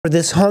For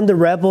this Honda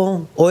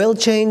Rebel oil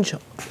change,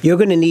 you're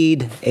going to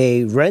need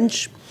a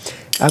wrench.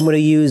 I'm going to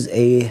use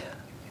a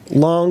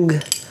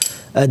long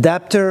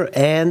adapter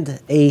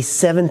and a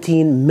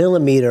 17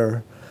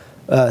 millimeter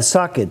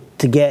socket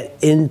to get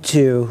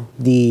into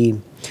the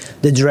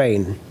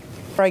drain.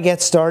 Before I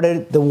get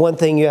started, the one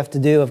thing you have to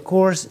do, of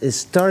course, is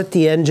start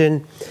the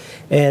engine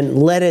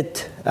and let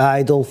it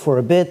idle for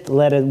a bit,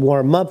 let it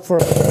warm up for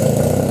a bit.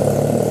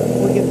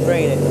 We can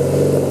drain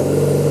it.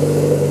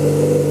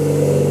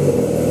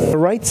 The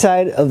right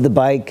side of the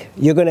bike,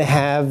 you're going to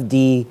have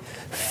the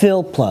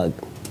fill plug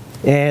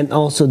and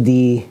also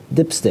the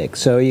dipstick.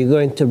 So you're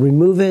going to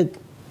remove it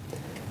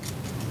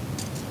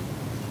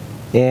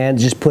and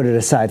just put it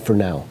aside for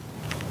now.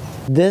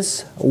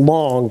 This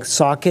long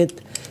socket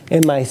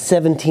and my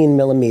 17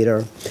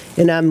 millimeter,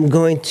 and I'm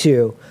going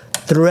to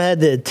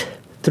thread it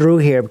through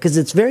here because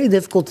it's very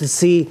difficult to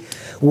see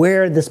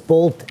where this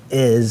bolt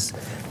is.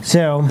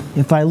 So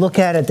if I look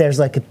at it, there's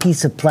like a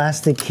piece of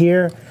plastic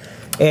here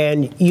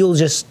and you'll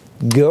just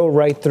go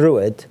right through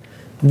it.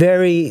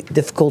 Very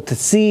difficult to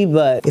see,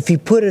 but if you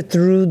put it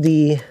through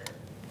the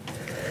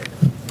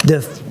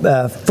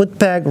foot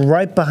peg,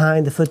 right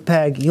behind the foot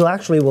peg, you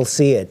actually will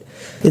see it.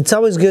 It's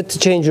always good to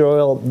change your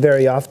oil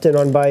very often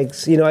on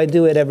bikes. You know, I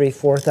do it every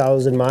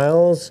 4,000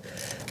 miles.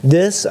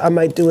 This, I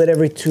might do it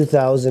every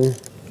 2,000.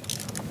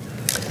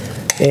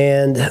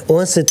 And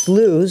once it's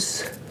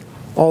loose,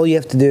 all you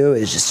have to do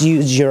is just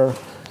use your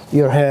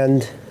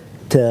hand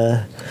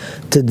to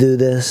do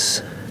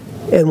this.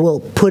 And we'll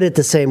put it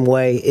the same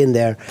way in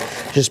there.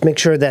 Just make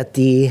sure that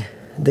the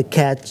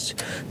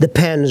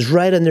pan is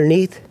right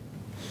underneath,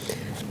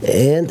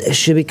 and it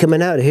should be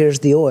coming out. Here's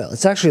the oil.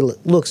 It actually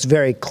looks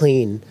very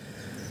clean.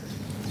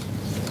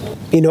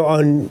 You know,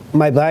 on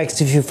my bikes,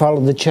 if you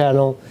follow the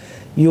channel,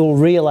 you'll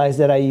realize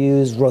that I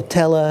use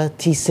Rotella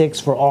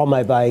T6 for all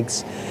my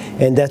bikes,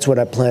 and that's what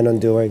I plan on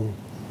doing.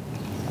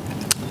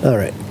 All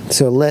right,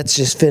 so let's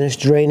just finish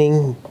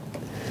draining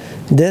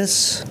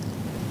this.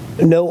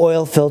 No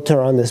oil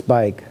filter on this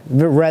bike.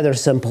 Rather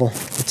simple.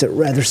 It's a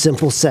rather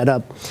simple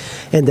setup,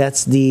 and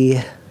that's the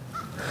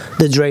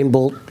drain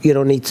bolt. You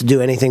don't need to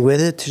do anything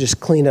with it.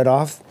 Just clean it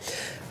off.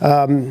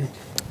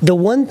 The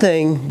one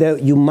thing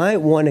that you might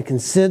want to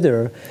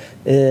consider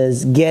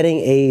is getting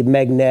a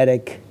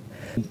magnetic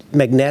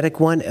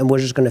one, and we're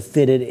just going to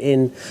fit it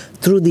in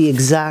through the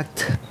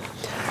exact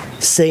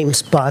same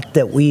spot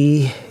that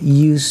we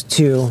used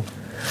to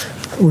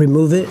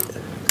remove it.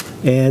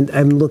 And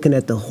I'm looking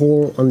at the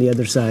hole on the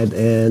other side,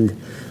 and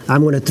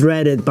I'm going to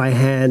thread it by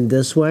hand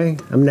this way.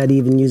 I'm not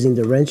even using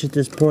the wrench at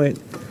this point,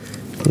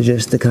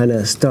 just to kind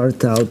of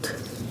start out.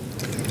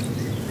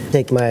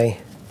 Take my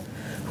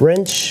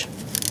wrench,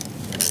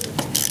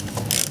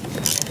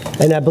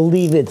 and I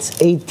believe it's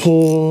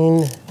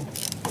 18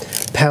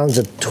 pounds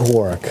of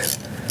torque,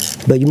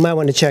 but you might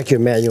want to check your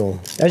manual.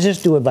 I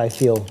just do it by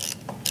feel.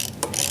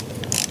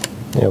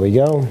 There we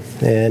go,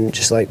 and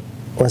just like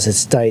once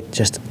it's tight,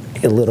 just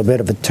a little bit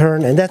of a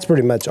turn, and that's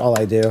pretty much all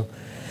I do.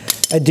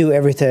 I do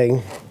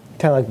everything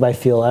kind of like by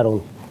feel. I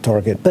don't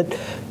torque it, but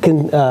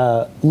can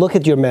look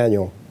at your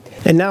manual.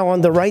 And now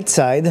on the right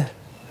side,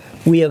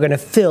 we are going to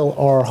fill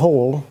our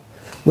hole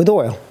with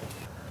oil.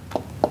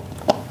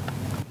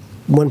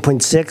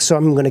 1.6, so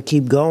I'm going to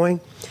keep going,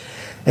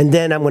 and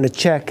then I'm going to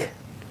check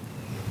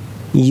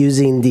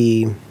using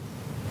the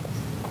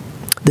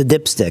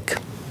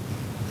dipstick.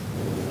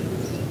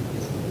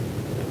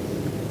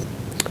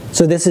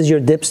 So this is your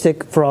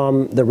dipstick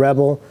from the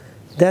Rebel.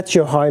 That's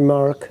your high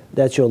mark,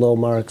 that's your low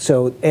mark.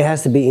 So it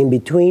has to be in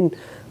between.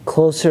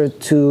 Closer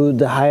to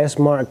the highest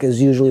mark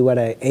is usually what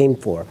I aim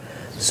for.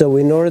 So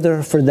in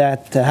order for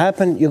that to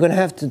happen, you're gonna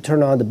have to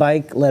turn on the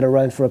bike, let it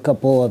run for a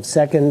couple of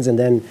seconds, and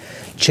then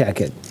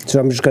check it. So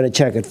I'm just gonna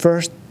check it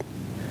first.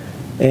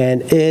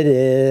 And it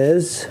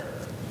is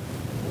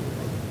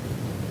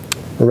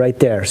right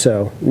there.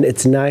 So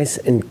it's nice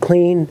and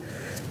clean.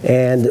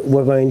 And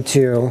we're going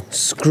to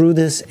screw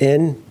this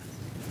in.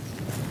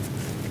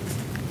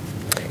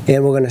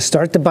 And we're going to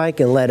start the bike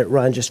and let it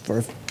run just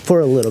for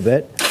a little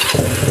bit.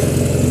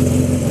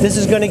 This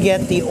is going to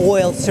get the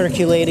oil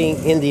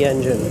circulating in the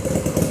engine.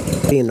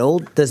 Being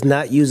old does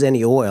not use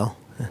any oil.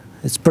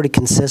 It's pretty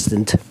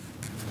consistent.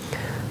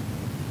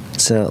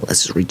 So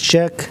let's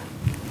recheck.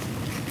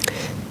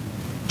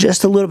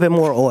 Just a little bit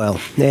more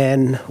oil,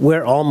 and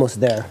we're almost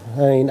there.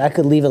 I mean, I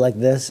could leave it like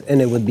this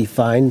and it would be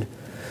fine,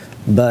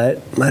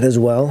 but might as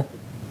well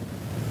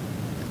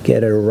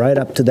get it right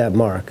up to that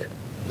mark.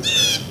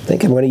 I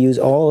think I'm going to use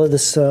all of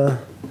this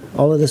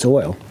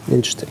oil.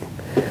 Interesting.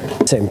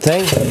 Same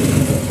thing.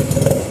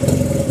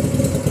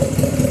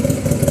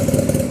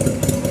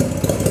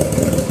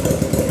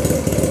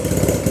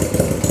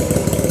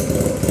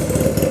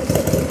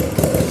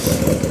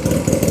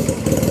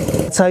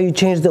 That's how you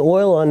change the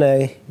oil on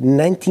a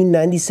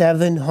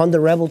 1997 Honda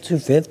Rebel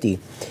 250.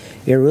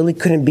 It really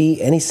couldn't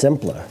be any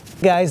simpler.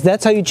 Guys,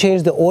 that's how you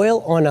change the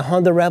oil on a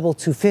Honda Rebel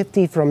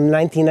 250 from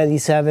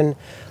 1997.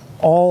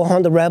 All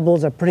Honda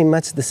Rebels are pretty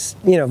much this,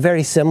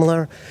 very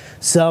similar.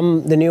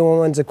 The newer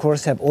ones, of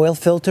course, have oil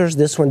filters.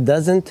 This one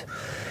doesn't.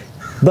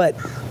 But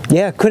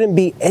Yeah, couldn't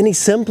be any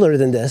simpler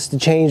than this to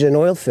change an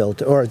oil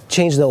filter or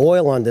change the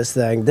oil on this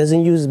thing.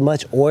 Doesn't use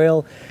much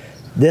oil.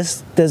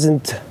 This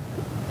doesn't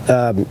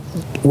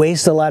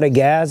waste a lot of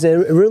gas.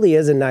 It really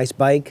is a nice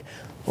bike.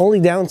 Only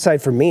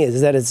downside for me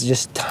is that it's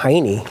just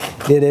tiny.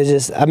 It is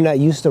just, I'm not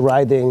used to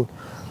riding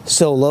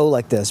so low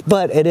like this,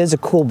 but it is a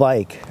cool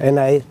bike, and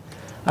I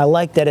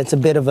like that it's a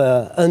bit of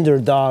a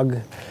underdog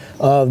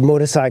of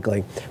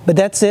motorcycling. But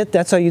that's it.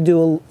 That's how you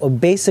do a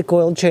basic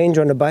oil change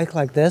on a bike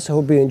like this. I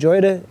hope you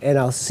enjoyed it, and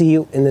I'll see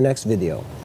you in the next video.